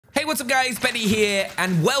Hey, what's up guys, Benny here,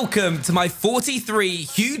 and welcome to my 43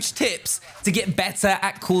 huge tips to get better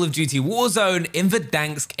at Call of Duty Warzone in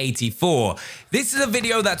Verdansk 84. This is a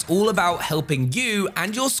video that's all about helping you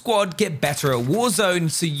and your squad get better at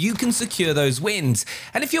Warzone so you can secure those wins.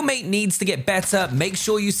 And if your mate needs to get better, make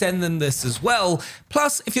sure you send them this as well.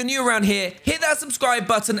 Plus, if you're new around here, hit that subscribe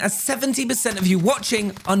button as 70% of you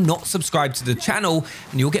watching are not subscribed to the channel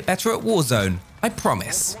and you'll get better at Warzone, I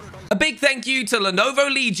promise. A big thank you to Lenovo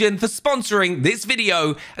Legion for sponsoring this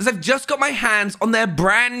video, as I've just got my hands on their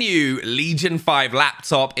brand new Legion 5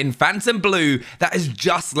 laptop in Phantom Blue that has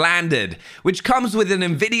just landed, which comes with an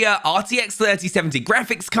Nvidia RTX 3070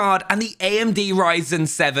 graphics card and the AMD Ryzen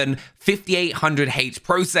 7 5800H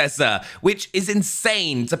processor, which is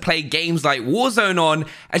insane to play games like Warzone on,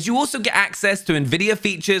 as you also get access to Nvidia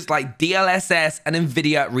features like DLSS and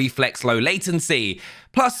Nvidia Reflex Low Latency.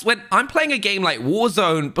 Plus, when I'm playing a game like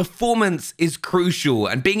Warzone, performance is crucial,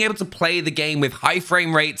 and being able to play the game with high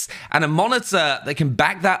frame rates and a monitor that can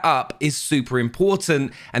back that up is super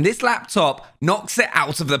important, and this laptop knocks it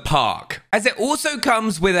out of the park, as it also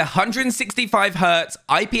comes with a 165Hz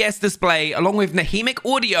IPS display along with Nahimic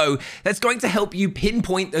audio that's going to help you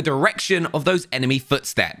pinpoint the direction of those enemy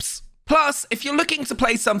footsteps. Plus, if you're looking to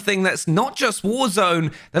play something that's not just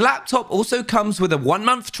Warzone, the laptop also comes with a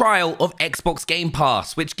 1-month trial of Xbox Game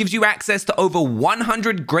Pass, which gives you access to over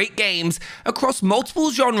 100 great games across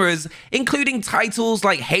multiple genres, including titles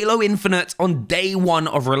like Halo Infinite on day one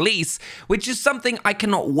of release, which is something I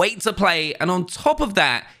cannot wait to play, and on top of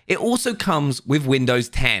that, it also comes with Windows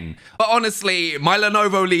 10. But honestly, my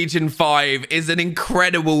Lenovo Legion 5 is an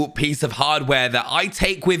incredible piece of hardware that I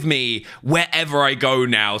take with me wherever I go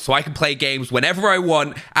now, so I can play games whenever I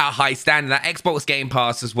want at a high standard. That Xbox Game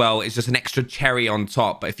Pass as well is just an extra cherry on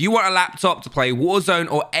top. But if you want a laptop to play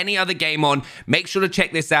Warzone or any other game on, make sure to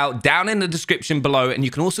check this out down in the description below, and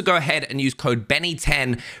you can also go ahead and use code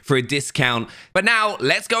BENNY10 for a discount. But now,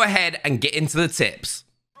 let's go ahead and get into the tips.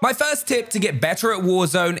 My first tip to get better at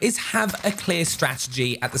Warzone is have a clear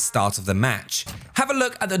strategy at the start of the match. Have a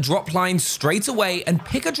look at the drop line straight away and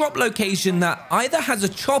pick a drop location that either has a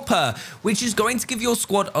chopper, which is going to give your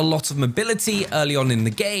squad a lot of mobility early on in the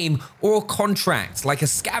game, or a contract like a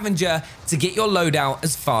scavenger to get your loadout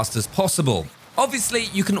as fast as possible. Obviously,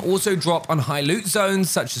 you can also drop on high loot zones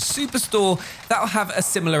such as Superstore that'll have a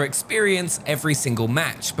similar experience every single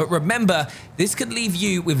match, but remember, this could leave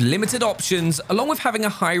you with limited options along with having a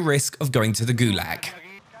high risk of going to the gulag.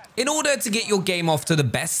 In order to get your game off to the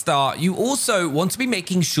best start, you also want to be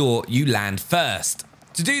making sure you land first.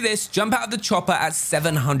 To do this, jump out of the chopper at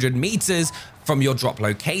 700 meters from your drop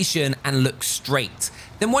location and look straight.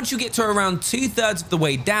 Then once you get to around 2/3 of the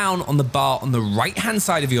way down on the bar on the right hand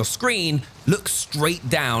side of your screen, look straight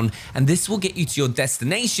down, and this will get you to your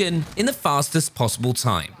destination in the fastest possible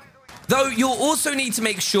time. Though you'll also need to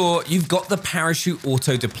make sure you've got the parachute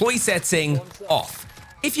auto deploy setting off.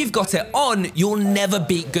 If you've got it on, you'll never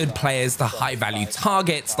beat good players to high value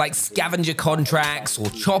targets like scavenger contracts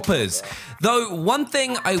or choppers. Though one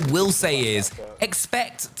thing I will say is,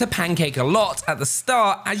 expect to pancake a lot at the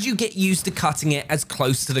start as you get used to cutting it as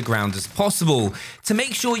close to the ground as possible, to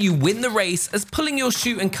make sure you win the race, as pulling your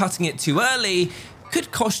chute and cutting it too early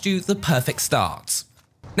could cost you the perfect start.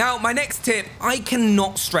 Now, my next tip, I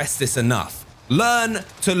cannot stress this enough. Learn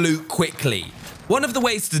to loot quickly. One of the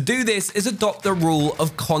ways to do this is adopt the rule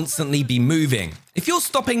of constantly be moving. If you're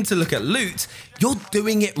stopping to look at loot, you're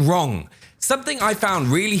doing it wrong. Something I found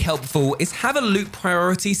really helpful is have a loot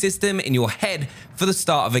priority system in your head for the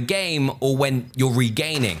start of a game or when you're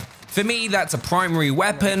regaining. For me, that's a primary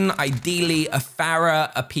weapon, ideally a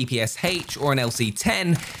Farah, a PPSH, or an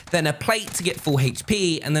LC-10, then a plate to get full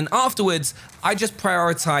HP, and then afterwards, I just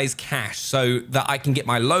prioritize cash so that I can get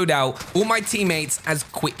my loadout or my teammates as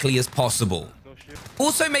quickly as possible.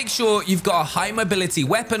 Also, make sure you've got a high mobility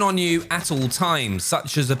weapon on you at all times,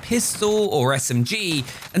 such as a pistol or SMG,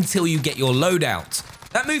 until you get your loadout.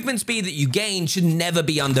 That movement speed that you gain should never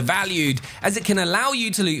be undervalued, as it can allow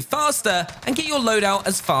you to loot faster and get your loadout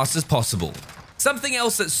as fast as possible. Something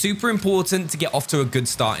else that's super important to get off to a good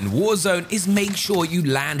start in Warzone is make sure you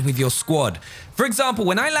land with your squad. For example,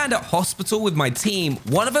 when I land at hospital with my team,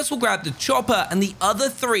 one of us will grab the chopper and the other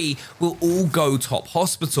 3 will all go top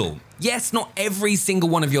hospital. Yes, not every single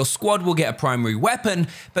one of your squad will get a primary weapon,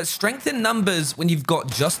 but strength in numbers when you've got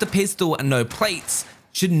just a pistol and no plates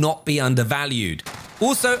should not be undervalued.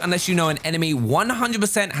 Also, unless you know an enemy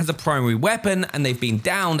 100% has a primary weapon and they've been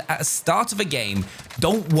downed at the start of a game,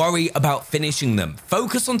 don't worry about finishing them.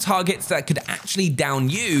 Focus on targets that could actually down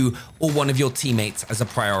you or one of your teammates as a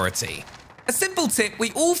priority. A simple tip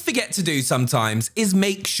we all forget to do sometimes is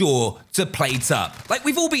make sure to plate up. Like,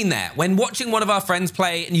 we've all been there when watching one of our friends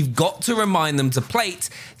play and you've got to remind them to plate.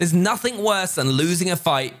 There's nothing worse than losing a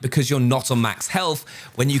fight because you're not on max health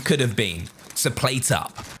when you could have been. So plate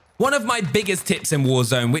up. One of my biggest tips in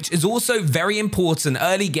Warzone, which is also very important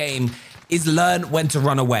early game, is learn when to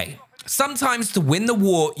run away. Sometimes to win the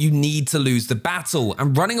war, you need to lose the battle,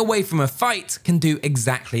 and running away from a fight can do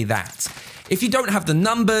exactly that. If you don't have the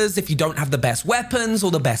numbers, if you don't have the best weapons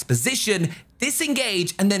or the best position,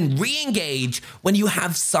 disengage and then re-engage when you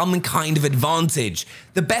have some kind of advantage.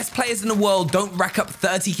 The best players in the world don't rack up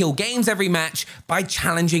 30 kill games every match by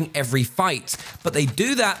challenging every fight, but they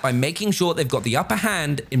do that by making sure they've got the upper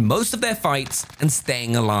hand in most of their fights and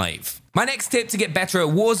staying alive. My next tip to get better at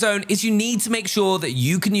Warzone is you need to make sure that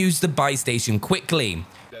you can use the buy station quickly.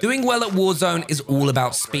 Doing well at Warzone is all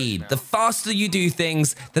about speed. The faster you do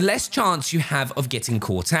things, the less chance you have of getting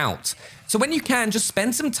caught out. So when you can, just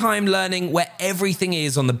spend some time learning where everything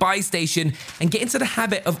is on the buy station and get into the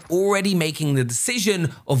habit of already making the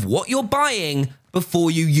decision of what you're buying before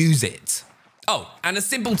you use it. Oh, and a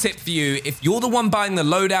simple tip for you, if you're the one buying the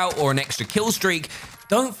loadout or an extra kill streak,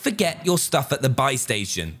 don't forget your stuff at the buy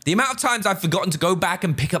station. The amount of times I've forgotten to go back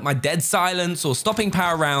and pick up my dead silence or stopping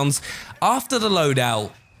power rounds after the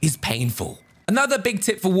loadout is painful. Another big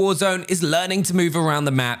tip for Warzone is learning to move around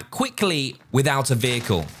the map quickly without a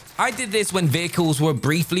vehicle. I did this when vehicles were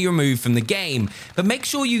briefly removed from the game, but make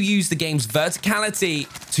sure you use the game's verticality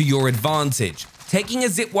to your advantage. Taking a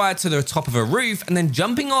zip wire to the top of a roof and then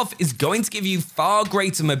jumping off is going to give you far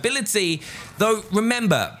greater mobility, though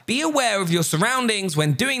remember, be aware of your surroundings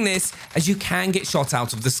when doing this, as you can get shot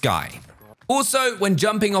out of the sky. Also, when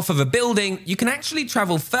jumping off of a building, you can actually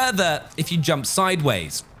travel further if you jump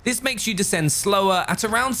sideways. This makes you descend slower at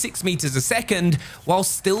around 6 meters a second while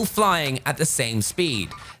still flying at the same speed.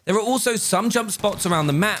 There are also some jump spots around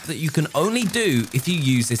the map that you can only do if you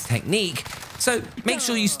use this technique, so make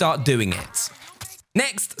sure you start doing it.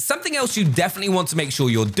 Next, something else you definitely want to make sure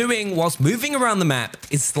you're doing whilst moving around the map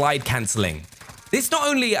is slide cancelling. This not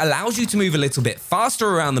only allows you to move a little bit faster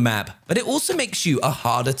around the map, but it also makes you a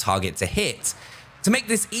harder target to hit. To make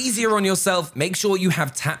this easier on yourself, make sure you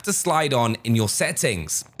have tap to slide on in your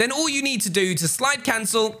settings. Then all you need to do to slide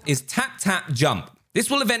cancel is tap, tap, jump.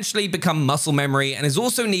 This will eventually become muscle memory and is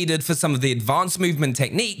also needed for some of the advanced movement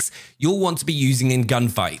techniques you'll want to be using in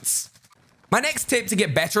gunfights. My next tip to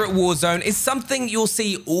get better at Warzone is something you'll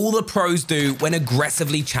see all the pros do when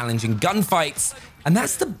aggressively challenging gunfights, and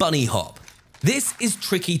that's the bunny hop. This is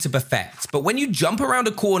tricky to perfect, but when you jump around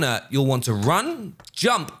a corner, you'll want to run,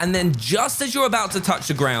 jump, and then just as you're about to touch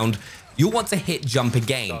the ground, you'll want to hit jump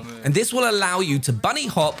again. And this will allow you to bunny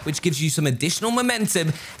hop, which gives you some additional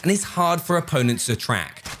momentum and is hard for opponents to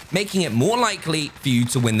track, making it more likely for you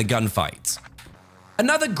to win the gunfight.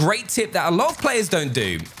 Another great tip that a lot of players don't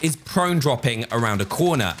do is prone dropping around a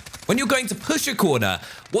corner. When you're going to push a corner,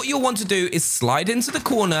 what you'll want to do is slide into the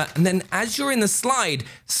corner, and then as you're in the slide,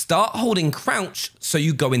 start holding crouch so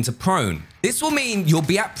you go into prone. This will mean you'll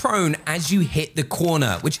be at prone as you hit the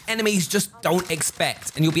corner, which enemies just don't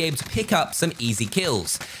expect, and you'll be able to pick up some easy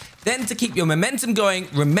kills. Then to keep your momentum going,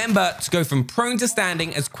 remember to go from prone to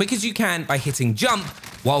standing as quick as you can by hitting jump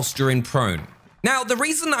whilst you're in prone. Now, the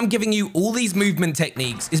reason I'm giving you all these movement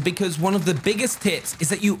techniques is because one of the biggest tips is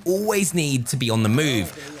that you always need to be on the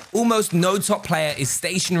move. Almost no top player is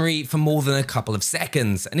stationary for more than a couple of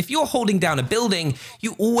seconds, and if you're holding down a building,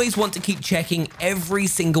 you always want to keep checking every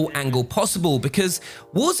single angle possible because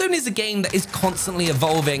Warzone is a game that is constantly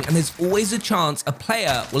evolving and there's always a chance a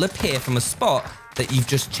player will appear from a spot that you've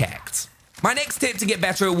just checked. My next tip to get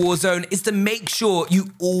better at Warzone is to make sure you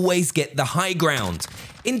always get the high ground.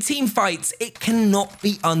 In team fights, it cannot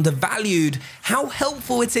be undervalued how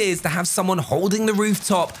helpful it is to have someone holding the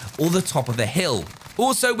rooftop or the top of the hill.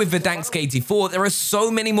 Also, with Verdansk 84, there are so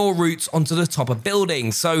many more routes onto the top of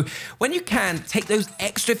buildings, so when you can, take those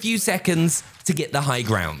extra few seconds to get the high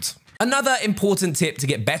ground. Another important tip to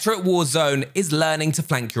get better at Warzone is learning to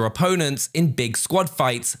flank your opponents in big squad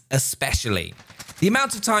fights, especially. The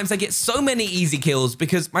amount of times I get so many easy kills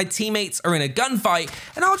because my teammates are in a gunfight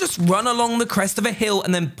and I'll just run along the crest of a hill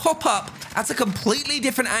and then pop up at a completely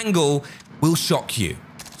different angle will shock you.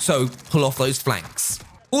 So pull off those flanks.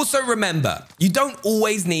 Also remember, you don't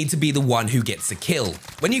always need to be the one who gets the kill.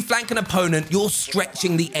 When you flank an opponent, you're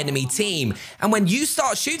stretching the enemy team. And when you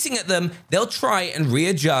start shooting at them, they'll try and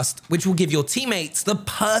readjust, which will give your teammates the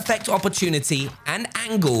perfect opportunity and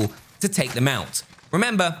angle to take them out.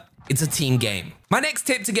 Remember, it's a team game. My next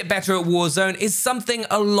tip to get better at Warzone is something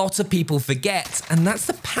a lot of people forget, and that's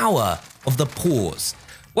the power of the pause.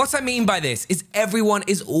 What I mean by this is everyone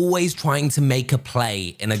is always trying to make a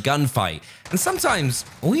play in a gunfight, and sometimes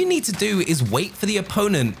all you need to do is wait for the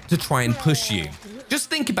opponent to try and push you. Just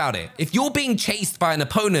think about it. If you're being chased by an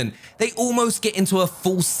opponent, they almost get into a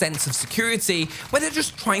false sense of security where they're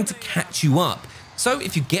just trying to catch you up. So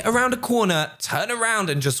if you get around a corner, turn around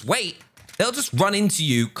and just wait, they'll just run into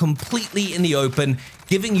you completely in the open,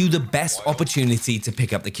 giving you the best opportunity to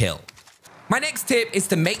pick up the kill. My next tip is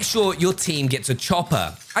to make sure your team gets a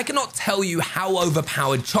chopper. I cannot tell you how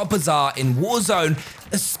overpowered choppers are in Warzone,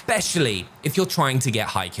 especially if you're trying to get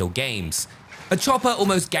high kill games. A chopper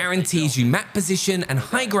almost guarantees you map position and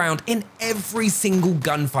high ground in every single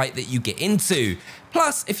gunfight that you get into.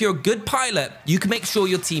 Plus, if you're a good pilot, you can make sure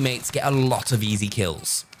your teammates get a lot of easy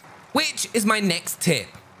kills. Which is my next tip.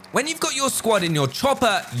 When you've got your squad in your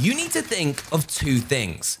chopper, you need to think of two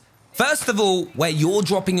things. First of all, where you're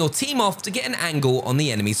dropping your team off to get an angle on the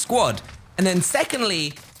enemy squad. And then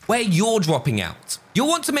secondly, where you're dropping out. You'll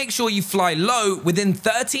want to make sure you fly low within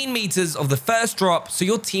 13 meters of the first drop so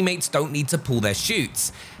your teammates don't need to pull their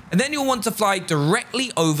chutes. And then you'll want to fly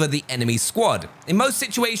directly over the enemy squad. In most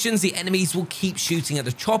situations, the enemies will keep shooting at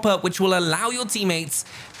the chopper, which will allow your teammates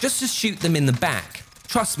just to shoot them in the back.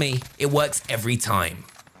 Trust me, it works every time.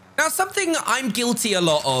 Now, something I'm guilty a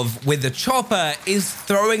lot of with the chopper is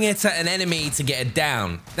throwing it at an enemy to get it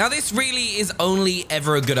down. Now, this really is only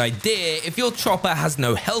ever a good idea if your chopper has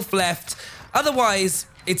no health left. Otherwise,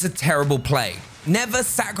 it's a terrible play. Never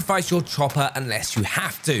sacrifice your chopper unless you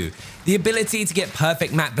have to. The ability to get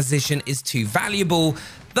perfect map position is too valuable,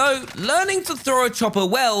 though learning to throw a chopper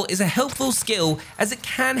well is a helpful skill as it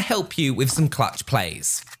can help you with some clutch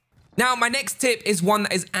plays. Now, my next tip is one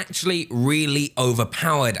that is actually really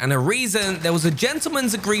overpowered, and a reason there was a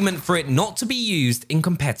gentleman's agreement for it not to be used in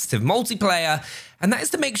competitive multiplayer, and that is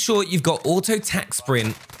to make sure you've got auto tac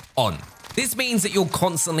sprint on. This means that you're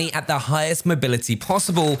constantly at the highest mobility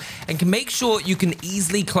possible and can make sure you can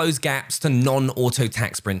easily close gaps to non-auto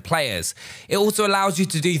tac sprint players. It also allows you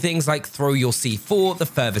to do things like throw your C4 the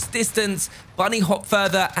furthest distance, bunny hop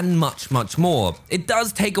further, and much more. It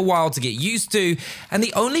does take a while to get used to, and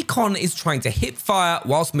the only con is trying to hip fire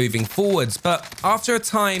whilst moving forwards, but after a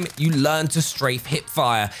time, you learn to strafe hip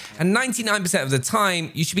fire, and 99% of the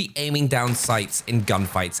time, you should be aiming down sights in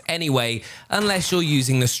gunfights anyway, unless you're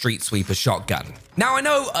using the street sweeper shotgun. Now, I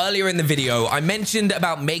know earlier in the video I mentioned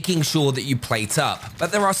about making sure that you plate up,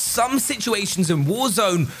 but there are some situations in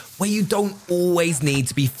Warzone where you don't always need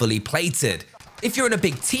to be fully plated. If you're in a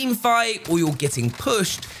big team fight or you're getting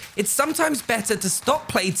pushed, it's sometimes better to stop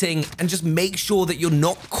plating and just make sure that you're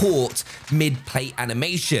not caught mid-plate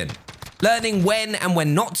animation. Learning when and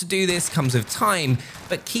when not to do this comes with time,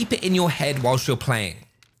 but keep it in your head whilst you're playing.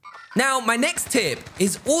 Now, my next tip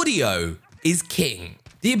is audio is king.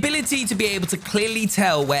 The ability to be able to clearly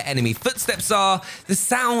tell where enemy footsteps are, the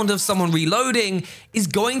sound of someone reloading, is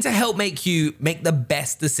going to help make you make the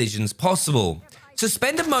best decisions possible. So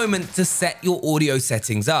spend a moment to set your audio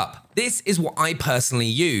settings up. This is what I personally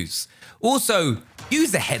use. Also,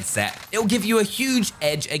 use a headset. It'll give you a huge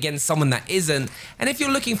edge against someone that isn't. And if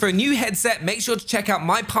you're looking for a new headset, make sure to check out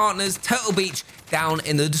my partner's Turtle Beach down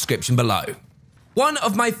in the description below. One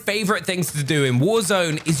of my favorite things to do in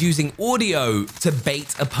Warzone is using audio to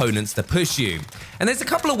bait opponents to push you. And there's a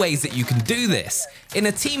couple of ways that you can do this. In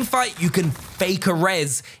a team fight, you can fake a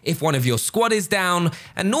res if one of your squad is down,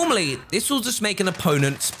 and normally this will just make an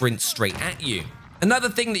opponent sprint straight at you. Another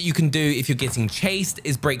thing that you can do if you're getting chased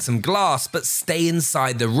is break some glass, but stay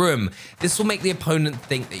inside the room. This will make the opponent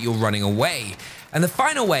think that you're running away. And the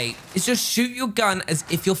final way is just shoot your gun as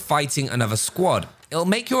if you're fighting another squad. It'll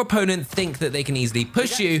make your opponent think that they can easily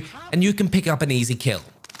push you, and you can pick up an easy kill.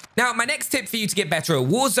 Now, my next tip for you to get better at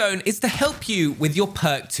Warzone is to help you with your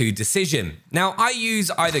perk 2 decision. Now, I use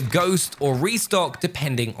either Ghost or Restock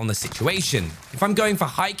depending on the situation. If I'm going for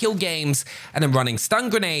high kill games and I'm running stun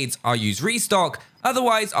grenades, I'll use Restock.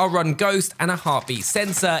 Otherwise, I'll run Ghost and a heartbeat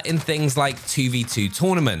sensor in things like 2v2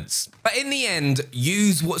 tournaments. But in the end,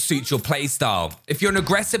 use what suits your playstyle. If you're an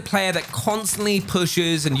aggressive player that constantly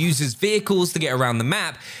pushes and uses vehicles to get around the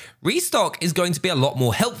map, Restock is going to be a lot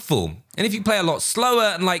more helpful. And if you play a lot slower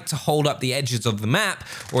and like to hold up the edges of the map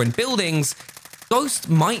or in buildings, Ghost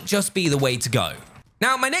might just be the way to go.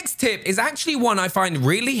 Now, my next tip is actually one I find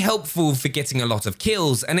really helpful for getting a lot of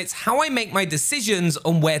kills, and it's how I make my decisions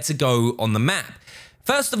on where to go on the map.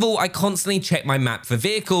 First of all, I constantly check my map for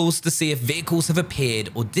vehicles to see if vehicles have appeared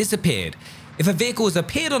or disappeared. If a vehicle has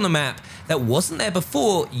appeared on the map that wasn't there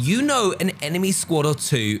before, you know an enemy squad or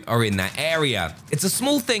two are in that area. It's a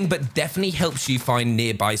small thing, but definitely helps you find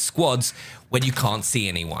nearby squads when you can't see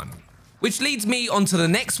anyone. Which leads me on to the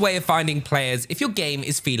next way of finding players if your game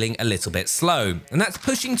is feeling a little bit slow, and that's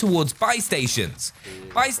pushing towards buy stations.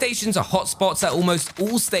 Buy stations are hotspots at almost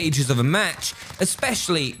all stages of a match,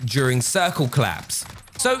 especially during circle collapse.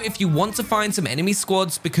 So if you want to find some enemy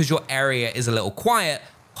squads because your area is a little quiet,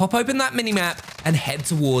 pop open that minimap and head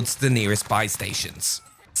towards the nearest buy stations.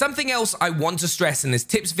 Something else I want to stress in this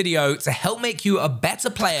tips video to help make you a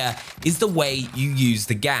better player is the way you use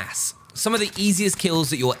the gas. Some of the easiest kills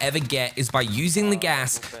that you'll ever get is by using the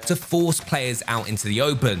gas to force players out into the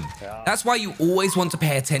open. That's why you always want to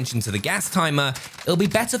pay attention to the gas timer. It'll be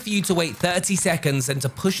better for you to wait 30 seconds than to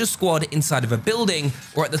push a squad inside of a building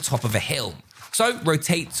or at the top of a hill. So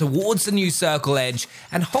rotate towards the new circle edge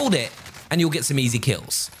and hold it, and you'll get some easy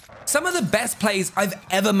kills. Some of the best plays I've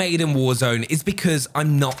ever made in Warzone is because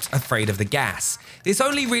I'm not afraid of the gas. This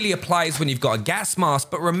only really applies when you've got a gas mask,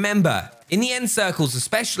 but remember, in the end circles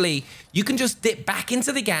especially, you can just dip back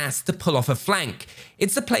into the gas to pull off a flank.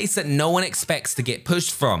 It's the place that no one expects to get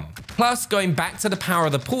pushed from. Plus, going back to the power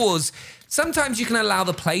of the pause, sometimes you can allow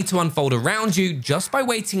the play to unfold around you just by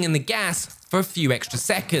waiting in the gas for a few extra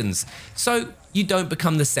seconds, so you don't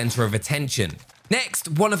become the center of attention. Next,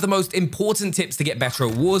 one of the most important tips to get better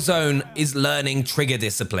at Warzone is learning trigger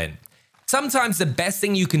discipline. Sometimes the best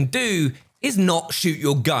thing you can do is not shoot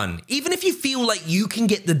your gun, even if you feel like you can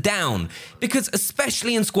get the down, because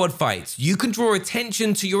especially in squad fights, you can draw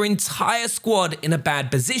attention to your entire squad in a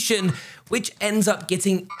bad position, which ends up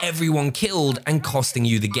getting everyone killed and costing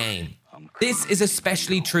you the game. This is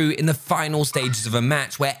especially true in the final stages of a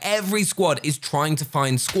match where every squad is trying to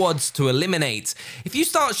find squads to eliminate. If you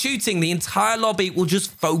start shooting, the entire lobby will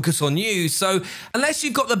just focus on you, so unless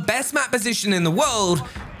you've got the best map position in the world,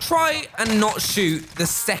 try and not shoot the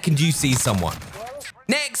second you see someone.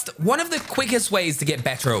 Next, one of the quickest ways to get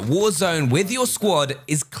better at Warzone with your squad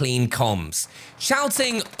is clean comms.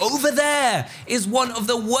 Shouting "over there" is one of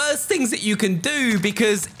the worst things that you can do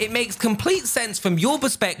because it makes complete sense from your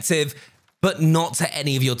perspective, but not to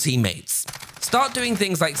any of your teammates. Start doing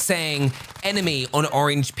things like saying "enemy on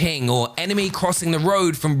orange ping" or "enemy crossing the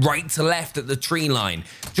road from right to left at the tree line."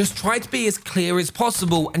 Just try to be as clear as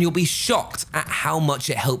possible and you'll be shocked at how much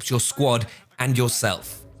it helps your squad and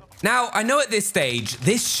yourself. Now, I know at this stage,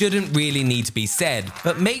 this shouldn't really need to be said,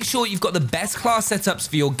 but make sure you've got the best class setups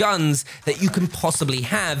for your guns that you can possibly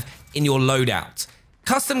have in your loadout.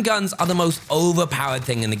 Custom guns are the most overpowered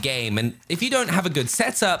thing in the game, and if you don't have a good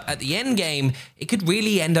setup at the end game, it could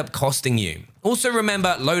really end up costing you. Also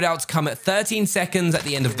remember, loadouts come at 13 seconds at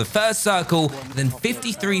the end of the first circle, then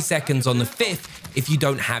 53 seconds on the fifth if you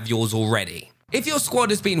don't have yours already. If your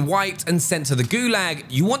squad has been wiped and sent to the gulag,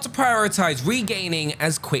 you want to prioritize regaining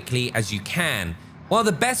as quickly as you can. One of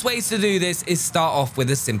the best ways to do this is start off with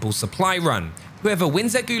a simple supply run. Whoever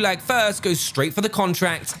wins their gulag first goes straight for the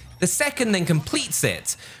contract, the second then completes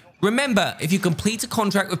it. Remember, if you complete a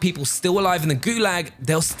contract with people still alive in the gulag,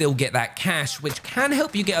 they'll still get that cash, which can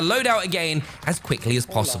help you get a loadout again as quickly as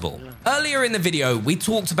possible. Earlier in the video, we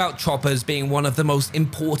talked about choppers being one of the most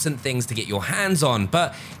important things to get your hands on,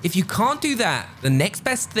 but if you can't do that, the next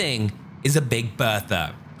best thing is a Big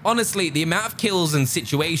Bertha. Honestly, the amount of kills and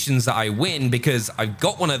situations that I win because I've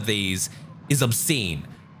got one of these is obscene.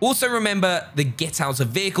 Also remember the get out of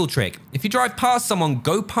vehicle trick. If you drive past someone,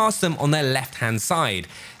 go past them on their left-hand side.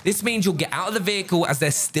 This means you'll get out of the vehicle as they're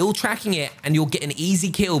still tracking it and you'll get an easy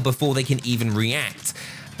kill before they can even react.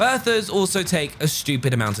 Berthas also take a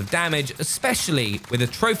stupid amount of damage, especially with a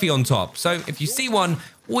trophy on top. So if you see one,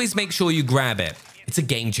 always make sure you grab it. It's a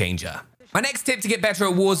game changer. My next tip to get better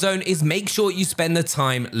at Warzone is make sure you spend the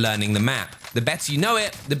time learning the map. The better you know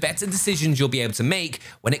it, the better decisions you'll be able to make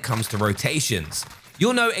when it comes to rotations.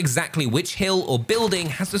 You'll know exactly which hill or building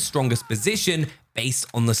has the strongest position based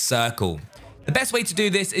on the circle. The best way to do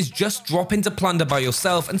this is just drop into plunder by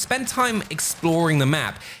yourself and spend time exploring the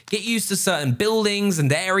map. Get used to certain buildings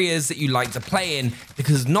and areas that you like to play in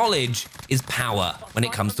because knowledge is power when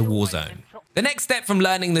it comes to Warzone. The next step from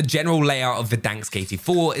learning the general layout of Verdansk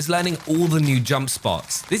 84 is learning all the new jump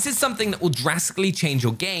spots. This is something that will drastically change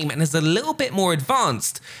your game and is a little bit more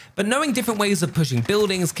advanced, but knowing different ways of pushing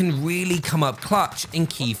buildings can really come up clutch in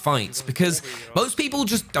key fights because most people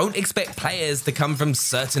just don't expect players to come from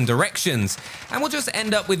certain directions and will just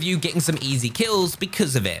end up with you getting some easy kills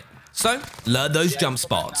because of it. So learn those jump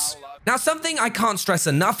spots. Now, something I can't stress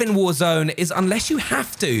enough in Warzone is unless you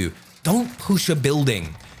have to, don't push a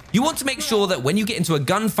building. You want to make sure that when you get into a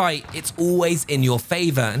gunfight, it's always in your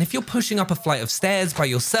favor. And if you're pushing up a flight of stairs by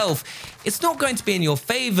yourself, it's not going to be in your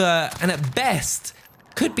favor and at best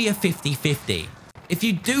could be a 50-50. If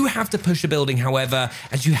you do have to push a building, however,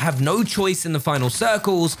 as you have no choice in the final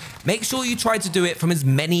circles, make sure you try to do it from as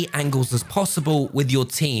many angles as possible with your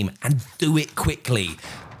team and do it quickly.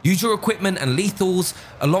 Use your equipment and lethals.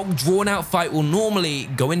 A long drawn-out fight will normally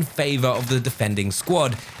go in favor of the defending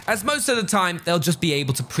squad, as most of the time they'll just be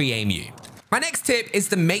able to pre-aim you. My next tip is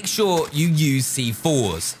to make sure you use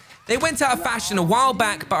C4s. They went out of fashion a while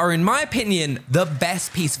back, but are in my opinion the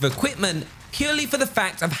best piece of equipment purely for the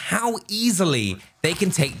fact of how easily they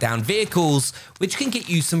can take down vehicles, which can get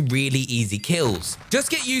you some really easy kills.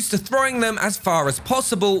 Just get used to throwing them as far as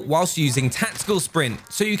possible whilst using tactical sprint,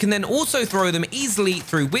 so you can then also throw them easily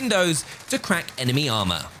through windows to crack enemy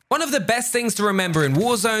armor. One of the best things to remember in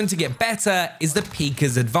Warzone to get better is the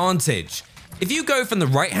peeker's advantage. If you go from the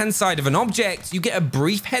right-hand side of an object, you get a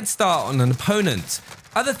brief head start on an opponent.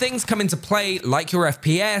 Other things come into play like your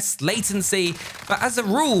FPS, latency, but as a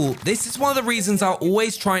rule, this is one of the reasons I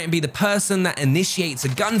always try and be the person that initiates a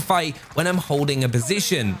gunfight when I'm holding a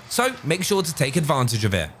position, so make sure to take advantage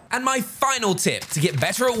of it. And my final tip to get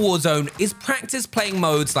better at Warzone is practice playing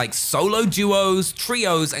modes like solo duos,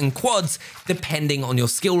 trios, and quads depending on your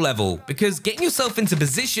skill level, because getting yourself into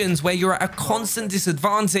positions where you're at a constant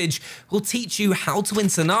disadvantage will teach you how to win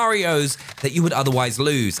scenarios that you would otherwise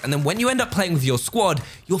lose. And then when you end up playing with your squad,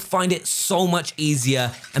 you'll find it so much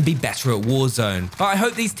easier and be better at Warzone. But I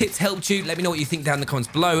hope these tips helped you. Let me know what you think down in the comments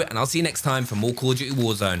below, and I'll see you next time for more Call of Duty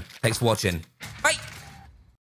Warzone. Thanks for watching.